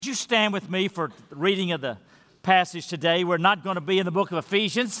you stand with me for the reading of the passage today? We're not going to be in the book of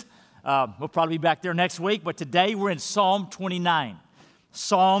Ephesians. We'll probably be back there next week, but today we're in Psalm 29.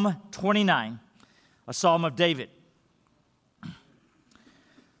 Psalm 29, a psalm of David.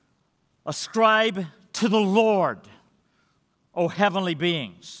 Ascribe to the Lord, O heavenly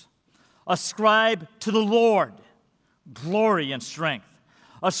beings. Ascribe to the Lord glory and strength.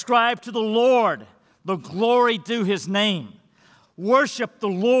 Ascribe to the Lord the glory due His name. Worship the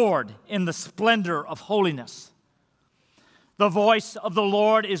Lord in the splendor of holiness. The voice of the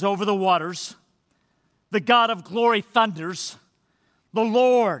Lord is over the waters. The God of glory thunders. The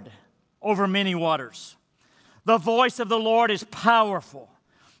Lord over many waters. The voice of the Lord is powerful.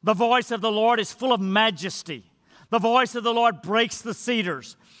 The voice of the Lord is full of majesty. The voice of the Lord breaks the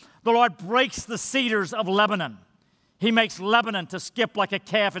cedars. The Lord breaks the cedars of Lebanon. He makes Lebanon to skip like a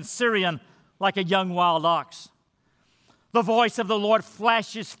calf and Syrian like a young wild ox. The voice of the Lord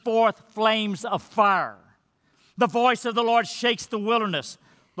flashes forth flames of fire. The voice of the Lord shakes the wilderness.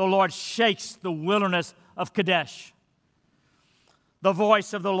 The Lord shakes the wilderness of Kadesh. The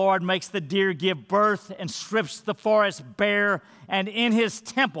voice of the Lord makes the deer give birth and strips the forest bare, and in His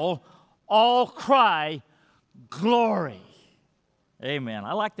temple all cry, glory. Amen.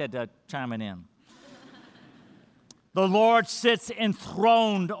 I like that chiming in. The Lord sits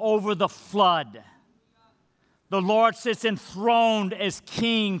enthroned over the flood. The Lord sits enthroned as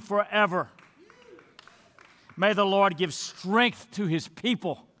King forever. May the Lord give strength to His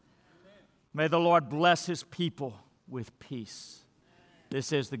people. May the Lord bless His people with peace.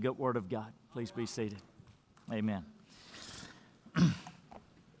 This is the good word of God. Please be seated. Amen.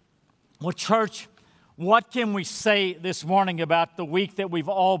 Well, church, what can we say this morning about the week that we've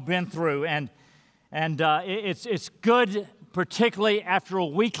all been through? And it's good, particularly after a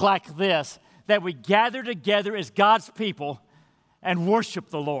week like this, that we gather together as God's people and worship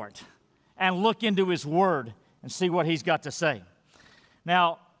the Lord and look into His Word and see what He's got to say.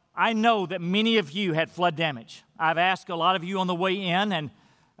 Now, I know that many of you had flood damage. I've asked a lot of you on the way in, and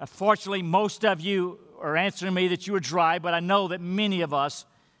fortunately, most of you are answering me that you were dry, but I know that many of us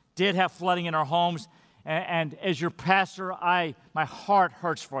did have flooding in our homes, and as your pastor, my heart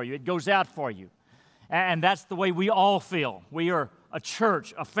hurts for you. It goes out for you, and that's the way we all feel. We are a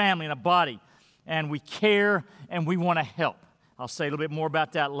church, a family, and a body, and we care, and we want to help. I'll say a little bit more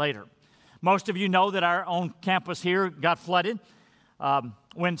about that later. Most of you know that our own campus here got flooded.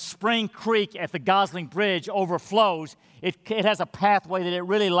 When Spring Creek at the Gosling Bridge overflows, it has a pathway that it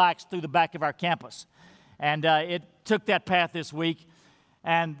really lacks through the back of our campus. And it took that path this week,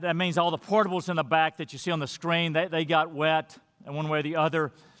 and that means all the portables in the back that you see on the screen, they got wet in one way or the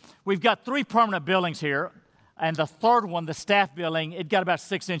other. We've got 3 permanent buildings here, and the third one, the staff building, it got about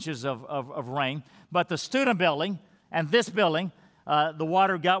 6 inches of rain. But the student building and this building, the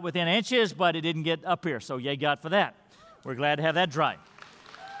water got within inches, but it didn't get up here, so yay God for that. We're glad to have that dry.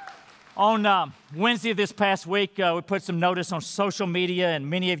 On Wednesday of this past week, we put some notice on social media, and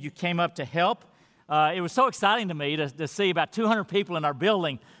many of you came up to help. It was so exciting to me to see about 200 people in our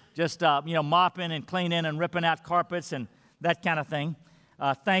building just mopping and cleaning and ripping out carpets and that kind of thing.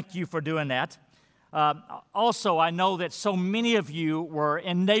 Thank you for doing that. Also, I know that so many of you were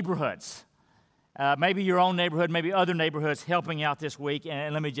in neighborhoods, maybe your own neighborhood, maybe other neighborhoods, helping out this week.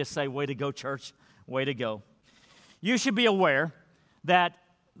 And let me just say, way to go, church. Way to go. You should be aware that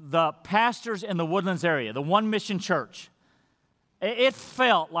the pastors in the Woodlands area, the One Mission Church, it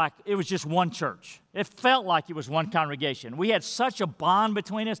felt like it was just one church. It felt like it was one congregation. We had such a bond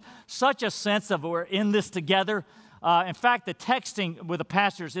between us, such a sense of we're in this together. In fact, the texting with the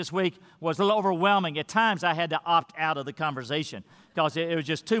pastors this week was a little overwhelming. At times, I had to opt out of the conversation because it was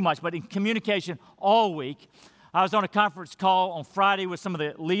just too much. But in communication all week, I was on a conference call on Friday with some of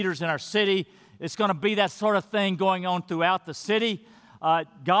the leaders in our city. It's going to be that sort of thing going on throughout the city.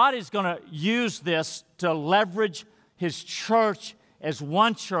 God is going to use this to leverage His church as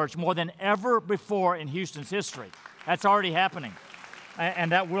one church more than ever before in Houston's history. That's already happening,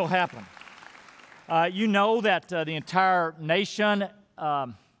 and that will happen. You know that the entire nation,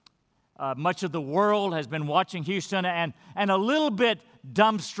 much of the world has been watching Houston and a little bit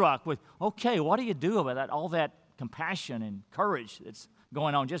dumbstruck with, okay, what do you do about that? All that compassion and courage that's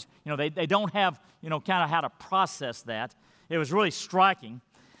going on. Just, they don't have, kind of how to process that. It was really striking.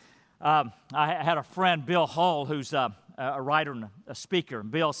 I had a friend, Bill Hall, who's a writer and a speaker.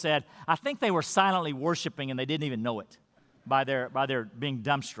 Bill said, I think they were silently worshiping and they didn't even know it by their being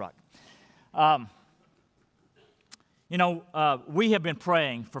dumbstruck. We have been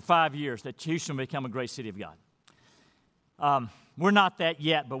praying for 5 years that Houston will become a great city of God. We're not that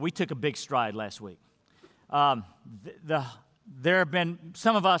yet, but we took a big stride last week. there have been,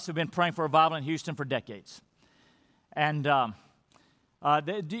 some of us have been praying for revival in Houston for decades. And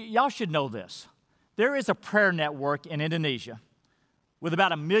y'all should know this. There is a prayer network in Indonesia with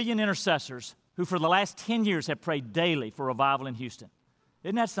about 1 million intercessors who for the last 10 years have prayed daily for revival in Houston.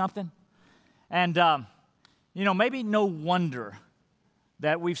 Isn't that something? And, maybe no wonder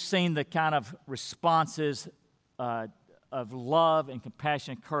that we've seen the kind of responses of love and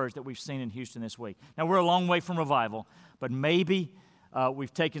compassion and courage that we've seen in Houston this week. Now, we're a long way from revival, but maybe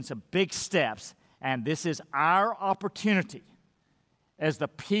we've taken some big steps, and this is our opportunity as the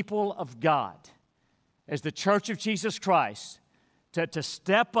people of God, as the Church of Jesus Christ, to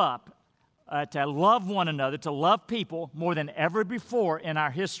step up, to love one another, to love people more than ever before in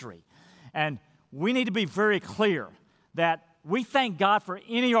our history. And we need to be very clear that we thank God for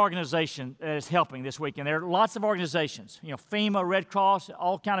any organization that is helping this week. And there are lots of organizations, FEMA, Red Cross,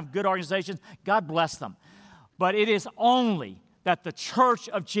 all kind of good organizations. God bless them. But it is only that the Church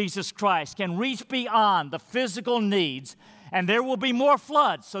of Jesus Christ can reach beyond the physical needs, and there will be more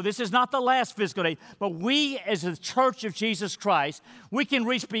floods. So this is not the last physical need. But we, as the Church of Jesus Christ, we can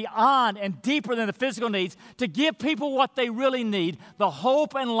reach beyond and deeper than the physical needs to give people what they really need, the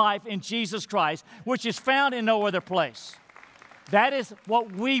hope and life in Jesus Christ, which is found in no other place. That is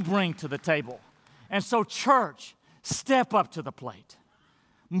what we bring to the table. And so, church, step up to the plate.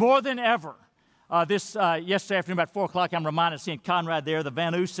 More than ever, yesterday afternoon about 4 o'clock, I'm reminded of seeing Conrad there. The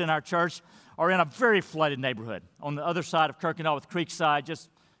Van Oos in our church are in a very flooded neighborhood on the other side of Kirkendall with Creekside, just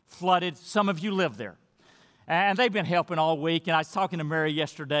flooded. Some of you live there. And they've been helping all week. And I was talking to Mary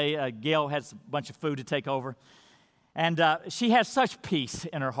yesterday. Gail has a bunch of food to take over. And she has such peace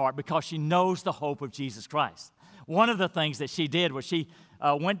in her heart because she knows the hope of Jesus Christ. One of the things that she did was she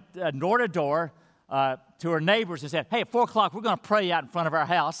went door to door to her neighbors and said, hey, at 4 o'clock, we're going to pray out in front of our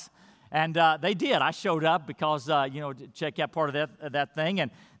house. And they did. I showed up because, to check out part of that thing.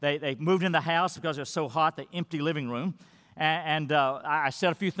 And they moved in the house because it was so hot, the empty living room. And I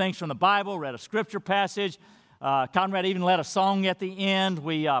said a few things from the Bible, read a scripture passage. Conrad even led a song at the end.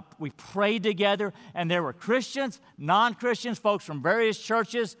 We prayed together. And there were Christians, non-Christians, folks from various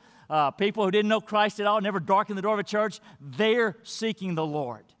churches, people who didn't know Christ at all, never darkened the door of a church. They're seeking the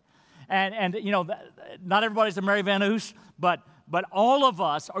Lord. And not everybody's a Mary Van Oos, but all of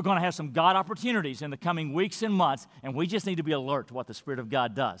us are going to have some God opportunities in the coming weeks and months, and we just need to be alert to what the Spirit of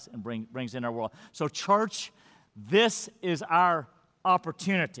God does and brings in our world. So, church, this is our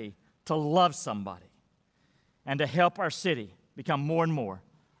opportunity to love somebody and to help our city become more and more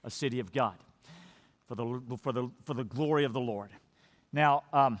a city of God for the glory of the Lord. Now,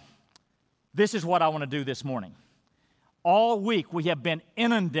 this is what I want to do this morning. All week we have been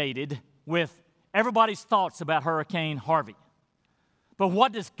inundated with everybody's thoughts about Hurricane Harvey. But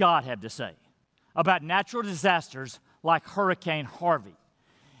what does God have to say about natural disasters like Hurricane Harvey?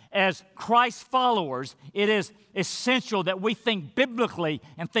 As Christ followers, it is essential that we think biblically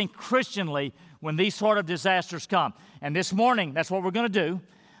and think Christianly when these sort of disasters come. And this morning, that's what we're going to do.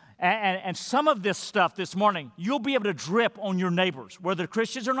 And some of this stuff this morning, you'll be able to drip on your neighbors, whether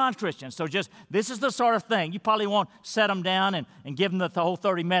Christians or non-Christians. So this is the sort of thing. You probably won't set them down and give them the whole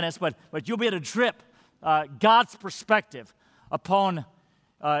 30 minutes, but you'll be able to drip God's perspective upon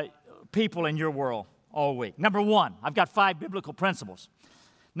people in your world all week. Number one, I've got 5 biblical principles.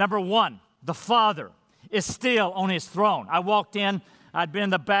 Number one, the Father is still on His throne. I walked in, I'd been in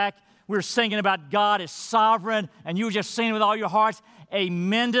the back, we were singing about God is sovereign, and you were just singing with all your hearts.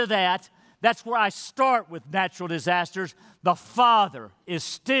 Amen to that. That's where I start with natural disasters. The Father is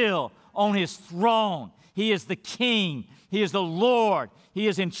still on His throne. He is the King. He is the Lord. He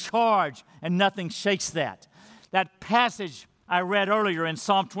is in charge, and nothing shakes that. That passage I read earlier in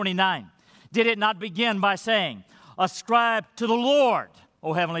Psalm 29, did it not begin by saying, ascribe to the Lord,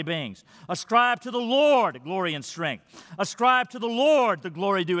 O heavenly beings. Ascribe to the Lord glory and strength. Ascribe to the Lord the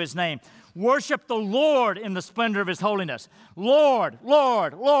glory due His name. Worship the Lord in the splendor of His holiness. Lord,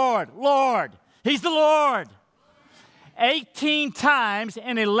 Lord, Lord, Lord. He's the Lord. 18 times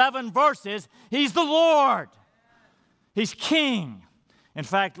in 11 verses, He's the Lord. He's King. In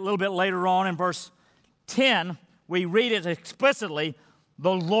fact, a little bit later on in verse 10, we read it explicitly,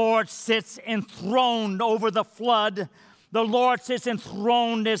 the Lord sits enthroned over the flood. The Lord sits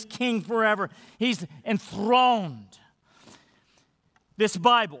enthroned as King forever. He's enthroned. This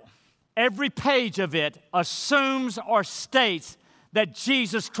Bible, every page of it assumes or states that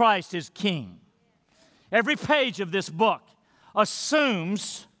Jesus Christ is King. Every page of this book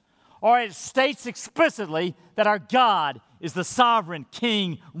assumes or it states explicitly that our God is the sovereign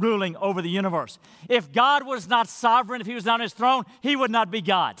King ruling over the universe. If God was not sovereign, if He was not on His throne, He would not be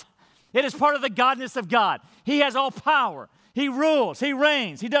God. It is part of the godness of God. He has all power. He rules. He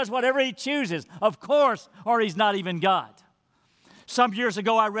reigns. He does whatever he chooses, of course, or he's not even God. Some years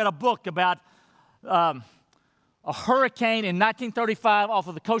ago, I read a book about a hurricane in 1935 off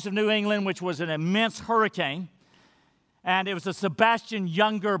of the coast of New England, which was an immense hurricane. And it was a Sebastian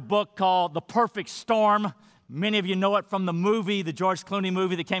Junger book called The Perfect Storm. Many of you know it from the movie, the George Clooney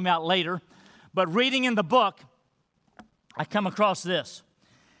movie that came out later. But reading in the book, I come across this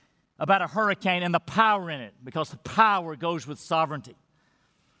about a hurricane and the power in it, because the power goes with sovereignty.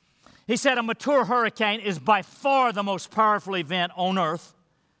 He said a mature hurricane is by far the most powerful event on earth.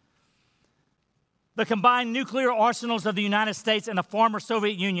 The combined nuclear arsenals of the United States and the former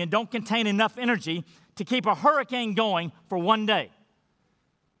Soviet Union don't contain enough energy to keep a hurricane going for one day.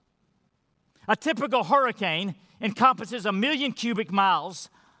 A typical hurricane encompasses 1 million cubic miles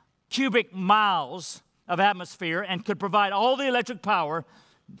of atmosphere and could provide all the electric power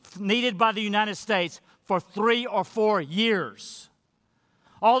needed by the United States for 3 or 4 years.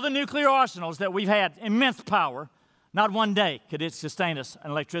 All the nuclear arsenals that we've had, immense power, not one day could it sustain us in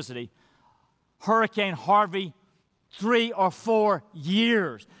electricity. Hurricane Harvey, 3 or 4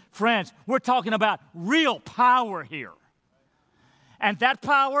 years. Friends, we're talking about real power here. And that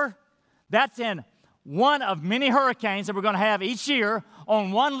power, that's in one of many hurricanes that we're going to have each year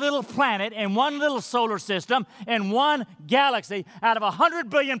on one little planet, in one little solar system, in one galaxy. Out of 100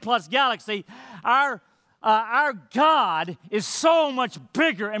 billion plus galaxy, our God is so much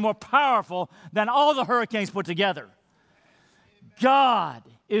bigger and more powerful than all the hurricanes put together. God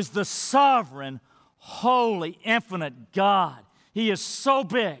is the sovereign, holy, infinite God. He is so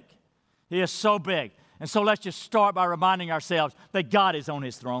big. He is so big. And so let's just start by reminding ourselves that God is on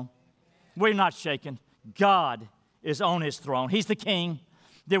his throne. We're not shaken. God is on his throne. He's the king.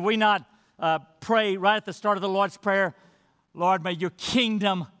 Did we not pray right at the start of the Lord's Prayer, Lord, may your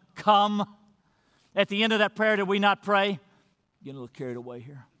kingdom come? At the end of that prayer, did we not pray? Getting a little carried away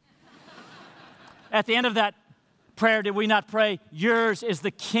here. At the end of that prayer, did we not pray, yours is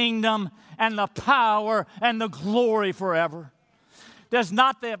the kingdom and the power and the glory forever? Does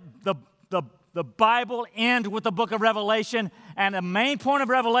not the Bible end with the book of Revelation? And the main point of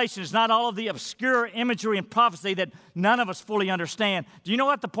Revelation is not all of the obscure imagery and prophecy that none of us fully understand. Do you know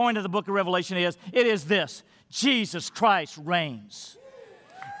what the point of the book of Revelation is? It is this: Jesus Christ reigns.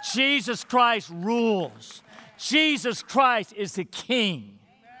 Jesus Christ rules. Jesus Christ is the King.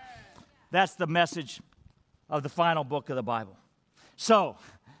 That's the message of the final book of the Bible. So,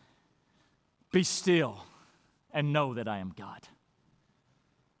 be still and know that I am God.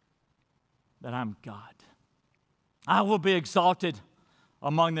 That I'm God. I will be exalted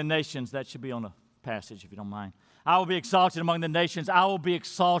among the nations. That should be on the passage, if you don't mind. I will be exalted among the nations. I will be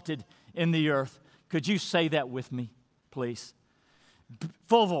exalted in the earth. Could you say that with me, please?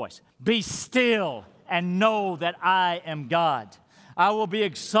 Full voice. Be still and know that I am God. I will be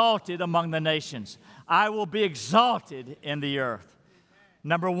exalted among the nations. I will be exalted in the earth.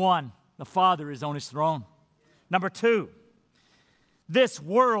 Number one, the Father is on his throne. Number two, this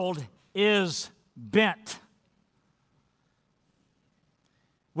world is bent.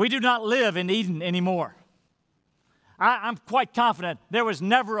 We do not live in Eden anymore. I'm quite confident there was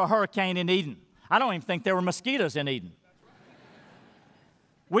never a hurricane in Eden. I don't even think there were mosquitoes in Eden.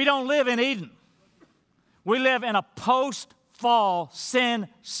 We don't live in Eden. We live in a post-fall,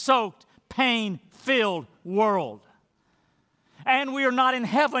 sin-soaked, pain-filled world. And we are not in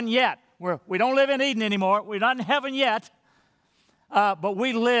heaven yet. We don't live in Eden anymore. We're not in heaven yet. But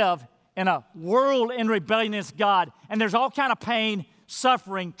we live in a world in rebellion against God. And there's all kind of pain,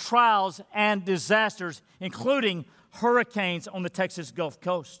 suffering, trials, and disasters, including hurricanes on the Texas Gulf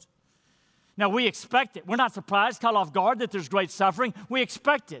Coast. Now, we expect it. We're not surprised, caught off guard that there's great suffering. We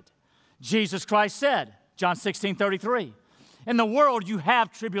expect it. Jesus Christ said, John 16:33, in the world you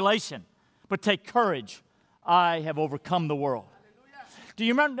have tribulation, but take courage. I have overcome the world. Do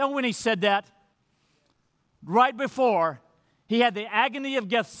you know when he said that? Right before he had the agony of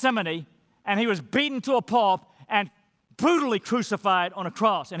Gethsemane, and he was beaten to a pulp and brutally crucified on a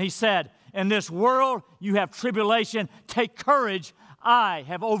cross. And he said, in this world you have tribulation. Take courage. I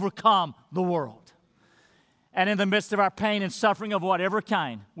have overcome the world. And in the midst of our pain and suffering of whatever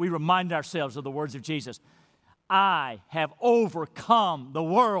kind, we remind ourselves of the words of Jesus. I have overcome the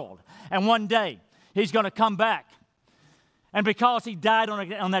world. And one day, he's going to come back. And because he died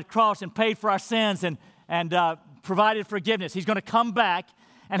on that cross and paid for our sins and provided forgiveness, he's going to come back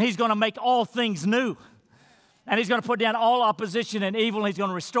and he's going to make all things new. And he's going to put down all opposition and evil. And he's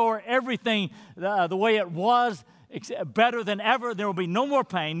going to restore everything the way it was, better than ever. There will be no more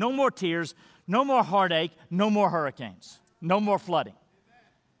pain, no more tears, no more heartache, no more hurricanes, no more flooding.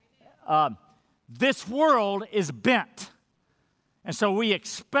 This world is bent. And so we're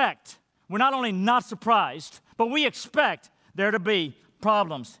not only not surprised, but we expect there to be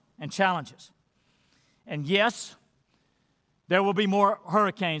problems and challenges. And yes, there will be more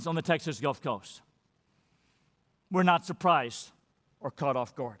hurricanes on the Texas Gulf Coast. We're not surprised or caught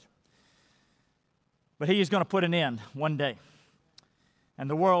off guard. But He is going to put an end one day. And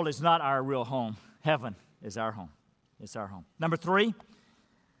the world is not our real home. Heaven is our home. It's our home. Number 3,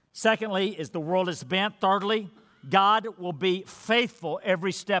 secondly, is the world is bent. Thirdly, God will be faithful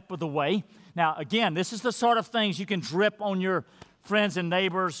every step of the way. Now, again, this is the sort of things you can drip on your friends and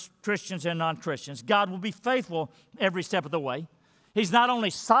neighbors, Christians and non-Christians. God will be faithful every step of the way. He's not only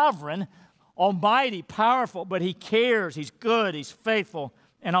sovereign, almighty, powerful, but He cares. He's good. He's faithful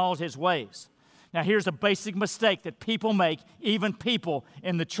in all His ways. Now, here's a basic mistake that people make, even people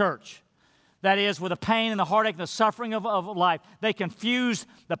in the church. That is, with the pain and the heartache and the suffering of life, they confuse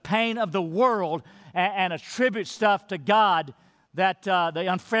the pain of the world and attribute stuff to God, that the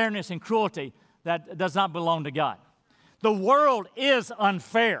unfairness and cruelty that does not belong to God. The world is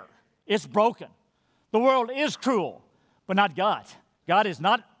unfair. It's broken. The world is cruel, but not God. God is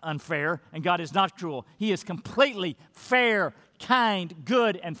not unfair, and God is not cruel. He is completely fair, kind,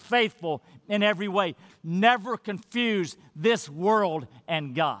 good, and faithful in every way. Never confuse this world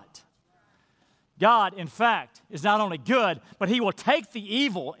and God. God, in fact, is not only good, but He will take the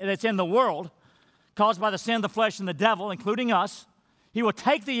evil that's in the world, caused by the sin of the flesh and the devil, including us. He will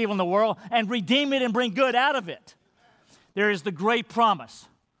take the evil in the world and redeem it and bring good out of it. There is the great promise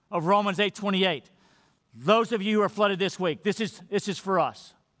of Romans 8:28. Those of you who are flooded this week, this is for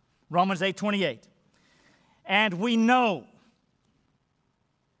us. Romans 8:28. And we know,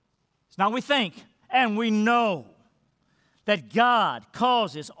 it's not we think, and we know that God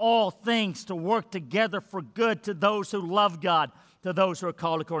causes all things to work together for good to those who love God, to those who are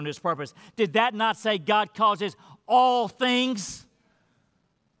called according to His purpose. Did that not say God causes all things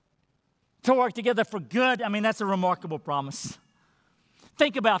to work together for good? I mean, that's a remarkable promise.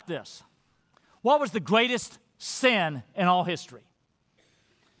 Think about this. What was the greatest sin in all history?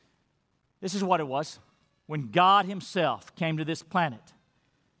 This is what it was. When God Himself came to this planet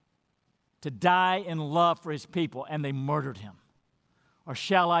to die in love for His people, and they murdered Him. Or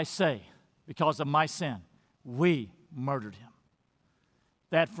shall I say, because of my sin, we murdered Him.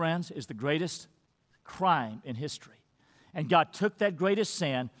 That, friends, is the greatest crime in history. And God took that greatest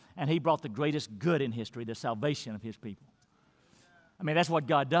sin, and He brought the greatest good in history, the salvation of His people. I mean, that's what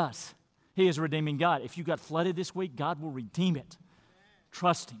God does. He is a redeeming God. If you got flooded this week, God will redeem it.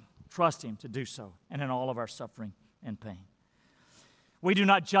 Trust Him to do so, and in all of our suffering and pain. We do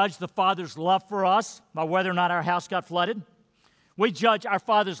not judge the Father's love for us by whether or not our house got flooded. We judge our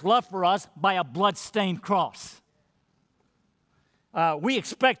Father's love for us by a blood-stained cross. We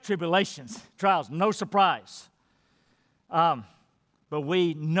expect tribulations, trials, no surprise. But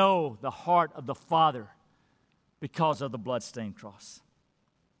we know the heart of the Father because of the blood-stained cross.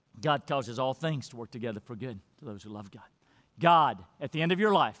 God causes all things to work together for good to those who love God. God, at the end of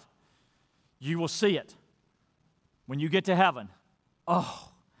your life, you will see it. When you get to heaven,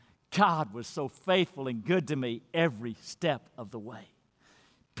 oh, God was so faithful and good to me every step of the way.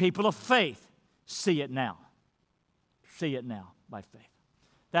 People of faith see it now. See it now by faith.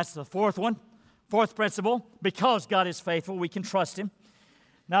 That's the fourth one. Fourth principle, because God is faithful, we can trust Him.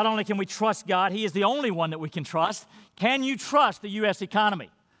 Not only can we trust God, He is the only one that we can trust. Can you trust the U.S.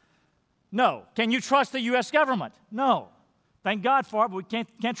 economy? No. Can you trust the U.S. government? No. Thank God for it, but we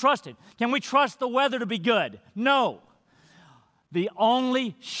can't trust it. Can we trust the weather to be good? No. The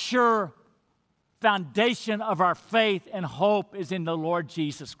only sure foundation of our faith and hope is in the Lord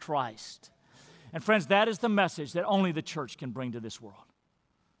Jesus Christ. And friends, that is the message that only the church can bring to this world.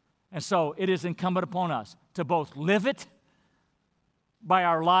 And so it is incumbent upon us to both live it by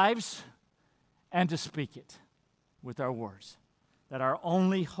our lives and to speak it with our words. That our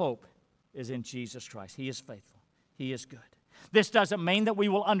only hope is in Jesus Christ. He is faithful. He is good. This doesn't mean that we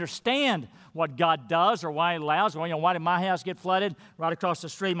will understand what God does or why He allows. Well, why did my house get flooded right across the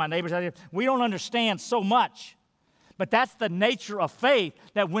street? My neighbor's out here. We don't understand so much. But that's the nature of faith,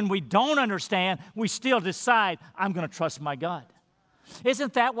 that when we don't understand, we still decide, I'm going to trust my God.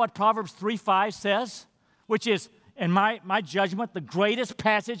 Isn't that what Proverbs 3:5 says? Which is, in my judgment, the greatest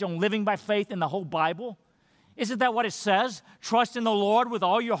passage on living by faith in the whole Bible. Isn't that what it says? Trust in the Lord with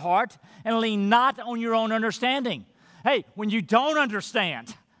all your heart and lean not on your own understanding. Hey, when you don't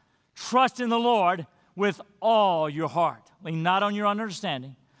understand, trust in the Lord with all your heart. Lean not on your own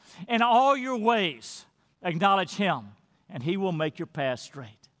understanding. In all your ways, acknowledge Him, and He will make your path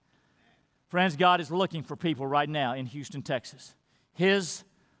straight. Friends, God is looking for people right now in Houston, Texas. His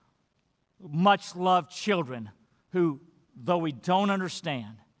much-loved children who though we don't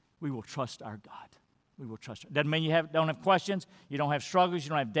understand, we will trust our God. We will trust Him. Doesn't mean you don't have questions, you don't have struggles, you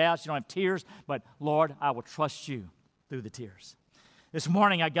don't have doubts, you don't have tears, but Lord, I will trust you through the tears. This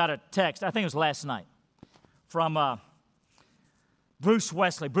morning I got a text, I think it was last night, from Bruce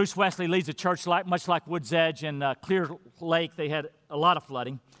Wesley. Bruce Wesley leads a church much like Woods Edge and Clear Lake. They had a lot of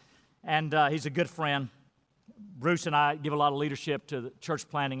flooding, and he's a good friend. Bruce and I give a lot of leadership to the church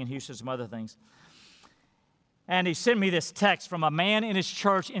planting in Houston, some other things. And he sent me this text from a man in his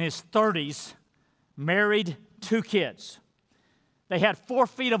church in his 30s, married, 2 kids. They had 4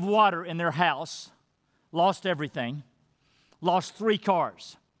 feet of water in their house, lost everything, lost 3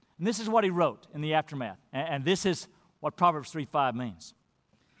 cars. And this is what he wrote in the aftermath. And this is what Proverbs 3:5 means.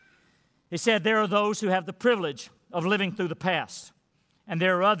 He said, there are those who have the privilege of living through the past, and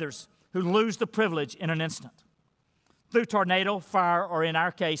there are others who lose the privilege in an instant. Through tornado, fire, or in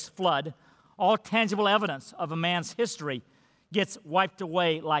our case, flood, all tangible evidence of a man's history gets wiped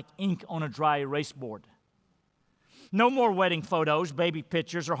away like ink on a dry erase board. No more wedding photos, baby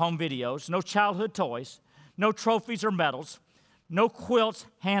pictures, or home videos. No childhood toys. No trophies or medals. No quilts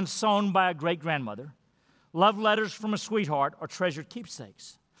hand-sewn by a great-grandmother. Love letters from a sweetheart or treasured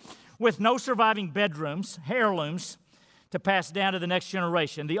keepsakes. With no surviving bedrooms, heirlooms, to pass down to the next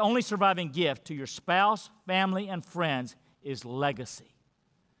generation, the only surviving gift to your spouse, family, and friends is legacy.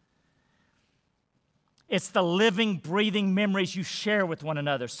 It's the living, breathing memories you share with one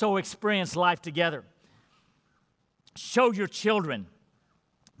another. So experience life together. Show your children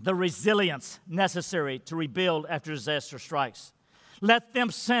the resilience necessary to rebuild after disaster strikes. Let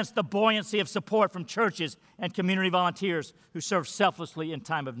them sense the buoyancy of support from churches and community volunteers who serve selflessly in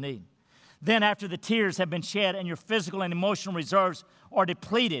time of need. Then, after the tears have been shed and your physical and emotional reserves are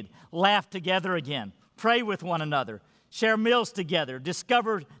depleted, laugh together again. Pray with one another. Share meals together.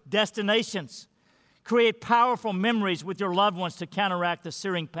 Discover destinations. Create powerful memories with your loved ones to counteract the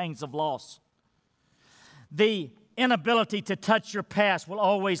searing pangs of loss. The inability to touch your past will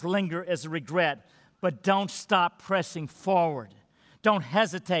always linger as a regret, but don't stop pressing forward. Don't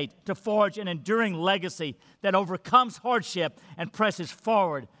hesitate to forge an enduring legacy that overcomes hardship and presses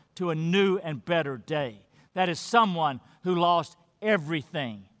forward to a new and better day. That is someone who lost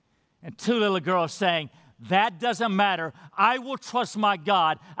everything. And 2 little girls saying, that doesn't matter. I will trust my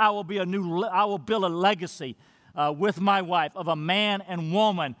God. I will build a legacy with my wife of a man and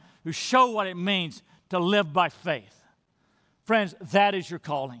woman who show what it means to live by faith. Friends, that is your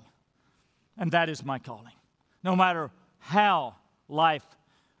calling. And that is my calling. No matter how life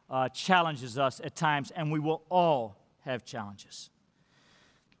challenges us at times, and we will all have challenges.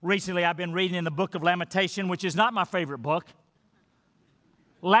 Recently, I've been reading in the book of Lamentation, which is not my favorite book.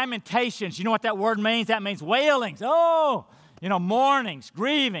 Lamentations, you know what that word means? That means wailings. Oh, mournings,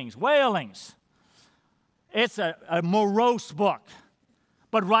 grievings, wailings. It's a morose book.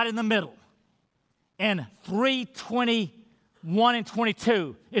 But right in the middle, in 3:21 and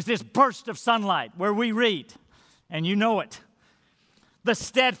 22, is this burst of sunlight where we read, and you know it, the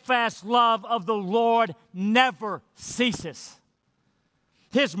steadfast love of the Lord never ceases.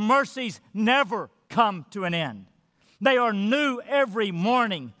 His mercies never come to an end. They are new every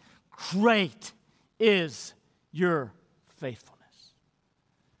morning. Great is your faithfulness.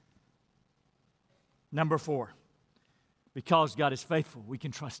 Number 4, because God is faithful, we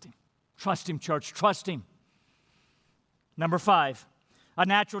can trust Him. Trust Him, church, trust Him. Number 5, a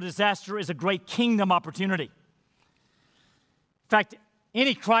natural disaster is a great kingdom opportunity. In fact,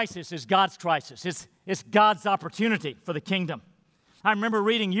 any crisis is God's crisis. It's God's opportunity for the kingdom. I remember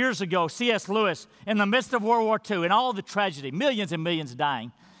reading years ago, C.S. Lewis, in the midst of World War II and all the tragedy, millions and millions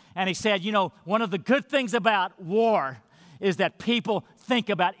dying, and he said, one of the good things about war is that people think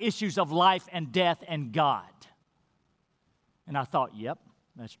about issues of life and death and God. And I thought, yep,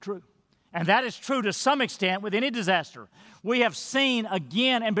 that's true. And that is true to some extent with any disaster. We have seen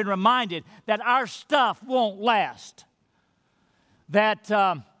again and been reminded that our stuff won't last, that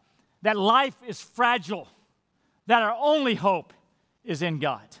life is fragile, that our only hope is in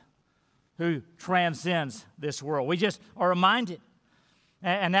God, who transcends this world. We just are reminded,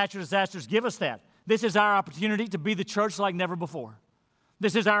 and natural disasters give us that. This is our opportunity to be the church like never before.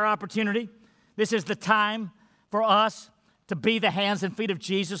 This is our opportunity. This is the time for us to be the hands and feet of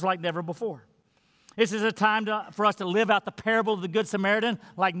Jesus like never before. This is a time for us to live out the parable of the Good Samaritan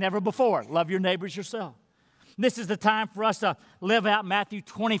like never before. Love your neighbors yourself. This is the time for us to live out Matthew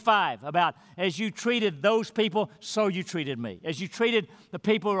 25 about as you treated those people, so you treated me. As you treated the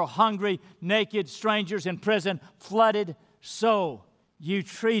people who are hungry, naked, strangers in prison, flooded, so you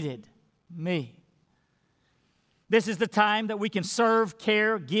treated me. This is the time that we can serve,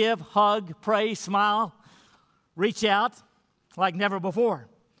 care, give, hug, pray, smile, reach out like never before.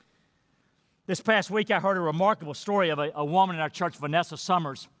 This past week, I heard a remarkable story of a woman in our church, Vanessa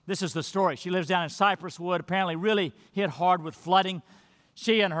Summers. This is the story. She lives down in Cypress Wood, apparently really hit hard with flooding.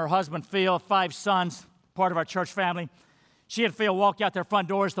 She and her husband, Phil, 5 sons, part of our church family. She and Phil walk out their front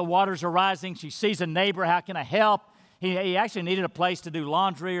doors. The waters are rising. She sees a neighbor. How can I help? He actually needed a place to do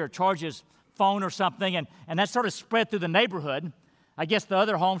laundry or charge his phone or something, and that sort of spread through the neighborhood. I guess the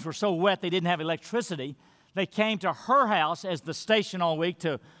other homes were so wet they didn't have electricity. They came to her house as the station all week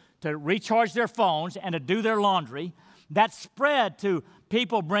to recharge their phones and to do their laundry. That spread to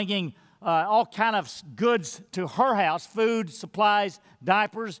people bringing all kind of goods to her house, food, supplies,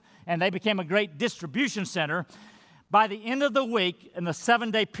 diapers, and they became a great distribution center. By the end of the week, in the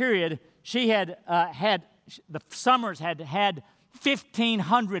 7-day period, the Summers had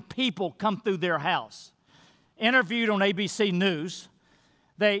 1,500 people come through their house. Interviewed on ABC News,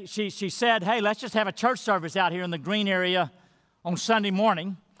 she said, hey, let's just have a church service out here in the green area on Sunday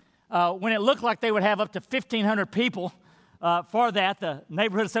morning. When it looked like they would have up to 1,500 people for that, the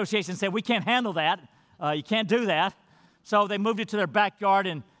neighborhood association said, we can't handle that. You can't do that. So they moved it to their backyard,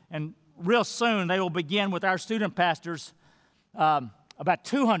 and real soon they will begin with our student pastors, about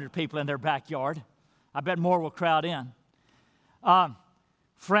 200 people in their backyard. I bet more will crowd in.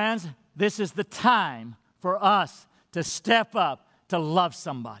 Friends, this is the time for us to step up to love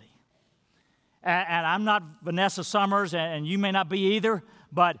somebody. And I'm not Vanessa Summers, and you may not be either,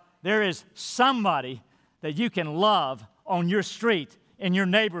 but there is somebody that you can love on your street, in your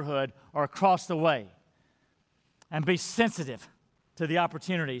neighborhood, or across the way. And be sensitive to the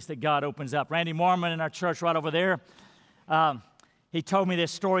opportunities that God opens up. Randy Marmon in our church right over there, he told me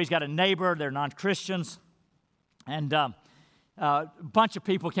this story. He's got a neighbor, they're non-Christians, and a bunch of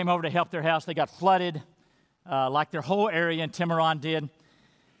people came over to help their house. They got flooded, like their whole area in Tiburon did.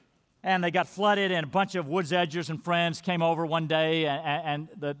 And they got flooded, and a bunch of Woods Edgers and friends came over one day, and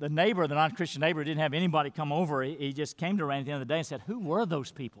the neighbor, the non-Christian neighbor, didn't have anybody come over. He just came to Randy at the end of the day and said, who were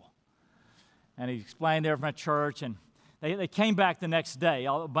those people? And he explained they're from a church, and they came back the next day,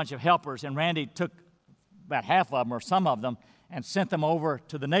 a bunch of helpers, and Randy took about half of them or some of them and sent them over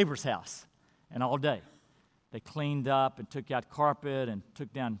to the neighbor's house. And all day, they cleaned up and took out carpet and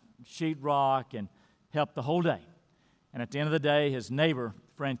took down sheetrock and helped the whole day. And at the end of the day, his neighbor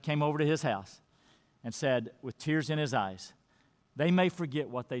friend came over to his house and said, with tears in his eyes, they may forget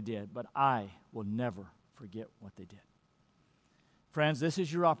what they did, but I will never forget what they did. Friends, this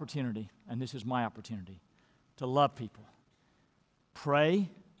is your opportunity, and this is my opportunity to love people. Pray,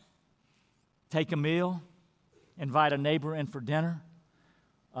 take a meal, invite a neighbor in for dinner,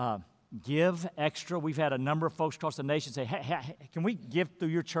 give extra. We've had a number of folks across the nation say, hey, can we give through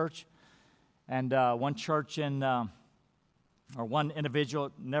your church? And one church or one individual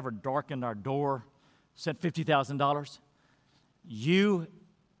never darkened our door, sent $50,000.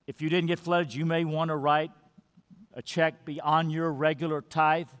 If you didn't get flooded, you may want to write a check beyond your regular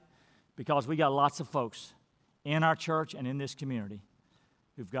tithe, because we got lots of folks in our church and in this community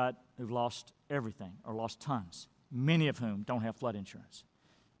who've lost everything or lost tons, many of whom don't have flood insurance.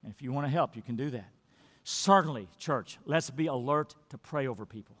 And if you want to help, you can do that. Certainly, church, let's be alert to pray over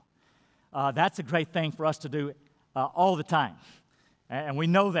people. That's a great thing for us to do all the time, and we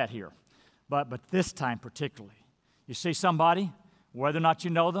know that here, but this time particularly. You see somebody, whether or not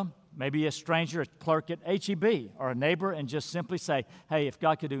you know them, maybe a stranger, a clerk at H-E-B, or a neighbor, and just simply say, hey, if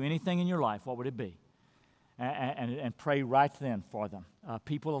God could do anything in your life, what would it be? And pray right then for them.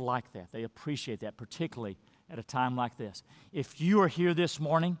 People are like that. They appreciate that, particularly at a time like this. If you are here this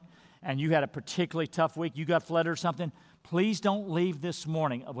morning and you had a particularly tough week, you got flooded or something, please don't leave this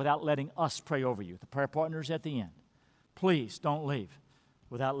morning without letting us pray over you. The prayer partners at the end. Please don't leave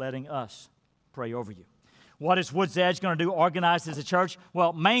without letting us pray over you. What is Woods Edge going to do organized as a church?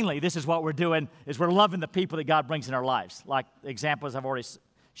 Well, mainly this is what we're doing, is we're loving the people that God brings in our lives, like the examples I've already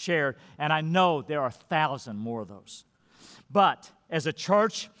shared, and I know there are 1,000 more of those. But as a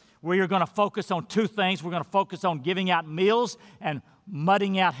church, we are going to focus on 2 things. We're going to focus on giving out meals and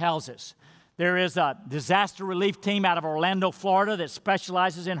mudding out houses. There is a disaster relief team out of Orlando, Florida, that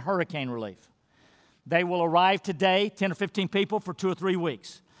specializes in hurricane relief. They will arrive today, 10 or 15 people, for 2 or 3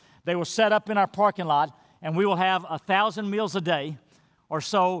 weeks. They will set up in our parking lot, and we will have 1,000 meals a day or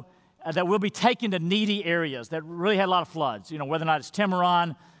so that will be taken to needy areas that really had a lot of floods. You know, whether or not it's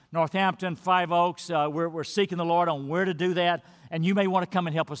Tiburon, Northampton, Five Oaks, we're seeking the Lord on where to do that, and you may want to come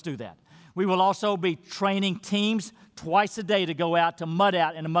and help us do that. We will also be training teams twice a day to go out to mud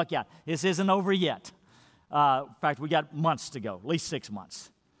out and to muck out. This isn't over yet. In fact, we got months to go, at least 6 months,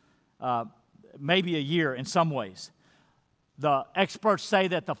 maybe a year in some ways. The experts say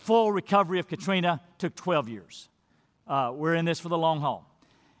that the full recovery of Katrina took 12 years. We're in this for the long haul.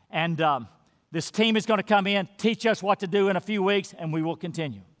 And this team is going to come in, teach us what to do in a few weeks, and we will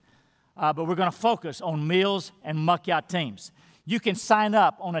continue. But we're going to focus on meals and muck-out teams. You can sign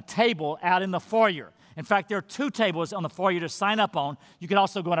up on a table out in the foyer. In fact, there are 2 tables on the foyer to sign up on. You can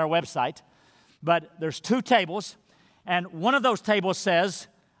also go on our website. But there's 2 tables, and one of those tables says,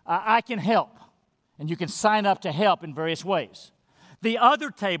 I can help. And you can sign up to help in various ways. The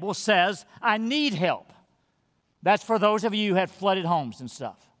other table says, I need help. That's for those of you who had flooded homes and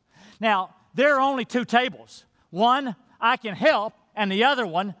stuff. Now, there are only 2 tables. One, I can help, and the other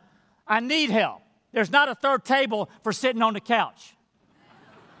one, I need help. There's not a third table for sitting on the couch.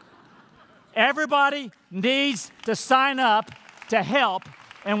 Everybody needs to sign up to help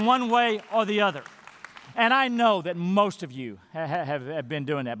in one way or the other. And I know that most of you have been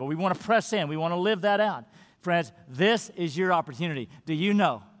doing that, but we want to press in. We want to live that out. Friends, this is your opportunity. Do you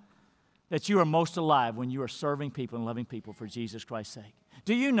know that you are most alive when you are serving people and loving people for Jesus Christ's sake?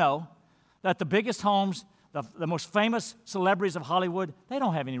 Do you know that the biggest homes, the most famous celebrities of Hollywood, they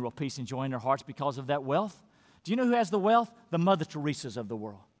don't have any real peace and joy in their hearts because of that wealth? Do you know who has the wealth? The Mother Teresas of the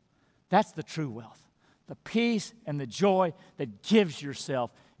world. That's the true wealth. The peace and the joy that gives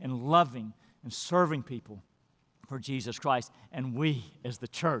yourself in loving and serving people for Jesus Christ. And we, as the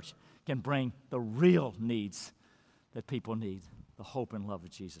church, can bring the real needs that people need, the hope and love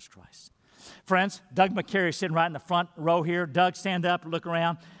of Jesus Christ. Friends, Doug McCary is sitting right in the front row here. Doug, stand up, look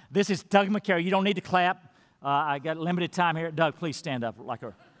around. This is Doug McCary. You don't need to clap. I got limited time here. Doug, please stand up like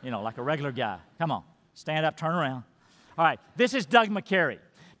a regular guy. Come on, stand up, turn around. All right, this is Doug McCary.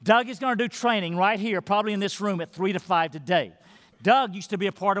 Doug is going to do training right here, probably in this room at 3 to 5 today. Doug used to be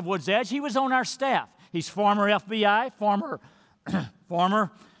a part of Woods Edge. He was on our staff. He's former FBI,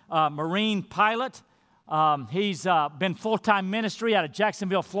 former Marine pilot. He's been full-time ministry out of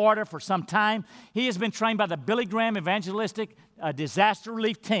Jacksonville, Florida for some time. He has been trained by the Billy Graham Evangelistic Disaster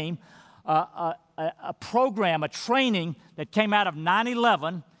Relief Team, a program, a training that came out of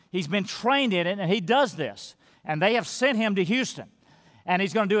 9/11. He's been trained in it, and he does this. And they have sent him to Houston. And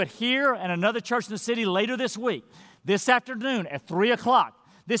he's going to do it here and another church in the city later this week. This afternoon at 3 o'clock,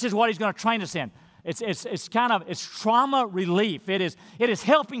 this is what he's going to train us in. It's trauma relief. It is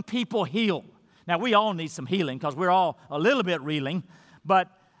helping people heal. Now, we all need some healing because we're all a little bit reeling, but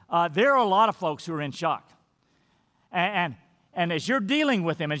there are a lot of folks who are in shock. And as you're dealing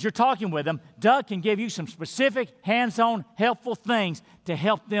with them, as you're talking with them, Doug can give you some specific, hands-on, helpful things to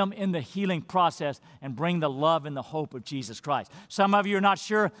help them in the healing process and bring the love and the hope of Jesus Christ. Some of you are not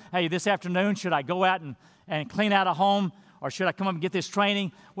sure, hey, this afternoon, should I go out and clean out a home, or should I come up and get this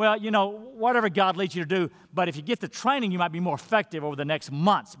training? Well, whatever God leads you to do, but if you get the training, you might be more effective over the next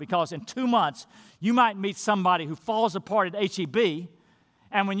months, because in 2 months, you might meet somebody who falls apart at HEB,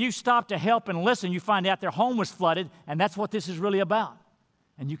 and when you stop to help and listen, you find out their home was flooded, and that's what this is really about.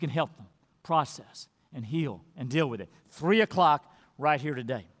 And you can help them process and heal and deal with it. 3 o'clock right here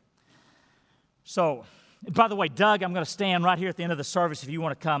today. So, by the way, Doug, I'm going to stand right here at the end of the service if you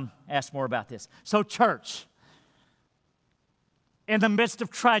want to come ask more about this. So, church, in the midst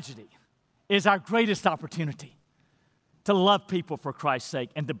of tragedy is our greatest opportunity to love people for Christ's sake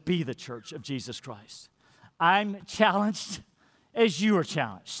and to be the church of Jesus Christ. I'm challenged as you are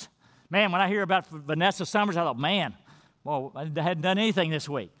challenged. Man, when I hear about Vanessa Summers, I thought, man, well, I hadn't done anything this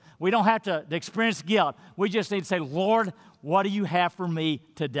week. We don't have to experience guilt. We just need to say, Lord, what do you have for me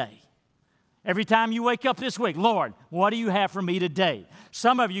today? Every time you wake up this week, Lord, what do you have for me today?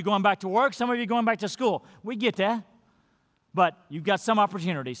 Some of you going back to work, some of you going back to school. We get that. But you've got some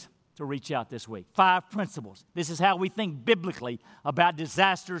opportunities to reach out this week. 5 principles. This is how we think biblically about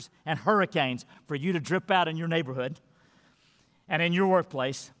disasters and hurricanes for you to drip out in your neighborhood and in your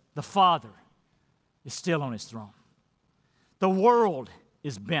workplace. The Father is still on his throne. The world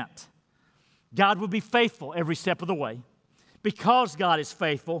is bent. God will be faithful every step of the way. Because God is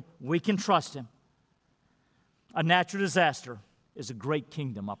faithful, we can trust him. A natural disaster is a great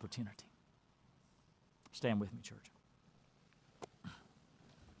kingdom opportunity. Stand with me, church.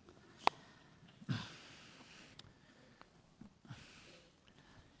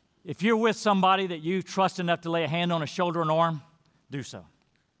 If you're with somebody that you trust enough to lay a hand on a shoulder and arm, do so.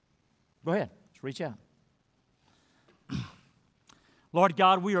 Go ahead. Just reach out. Lord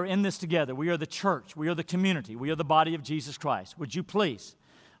God, we are in this together. We are the church. We are the community. We are the body of Jesus Christ. Would you please,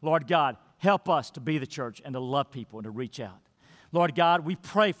 Lord God, help us to be the church and to love people and to reach out. Lord God, we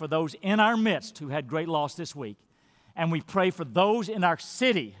pray for those in our midst who had great loss this week. And we pray for those in our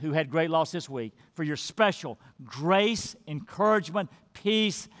city who had great loss this week for your special grace, encouragement,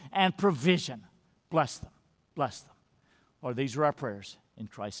 peace, and provision. Bless them. Bless them. Lord, these are our prayers. In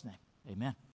Christ's name, amen.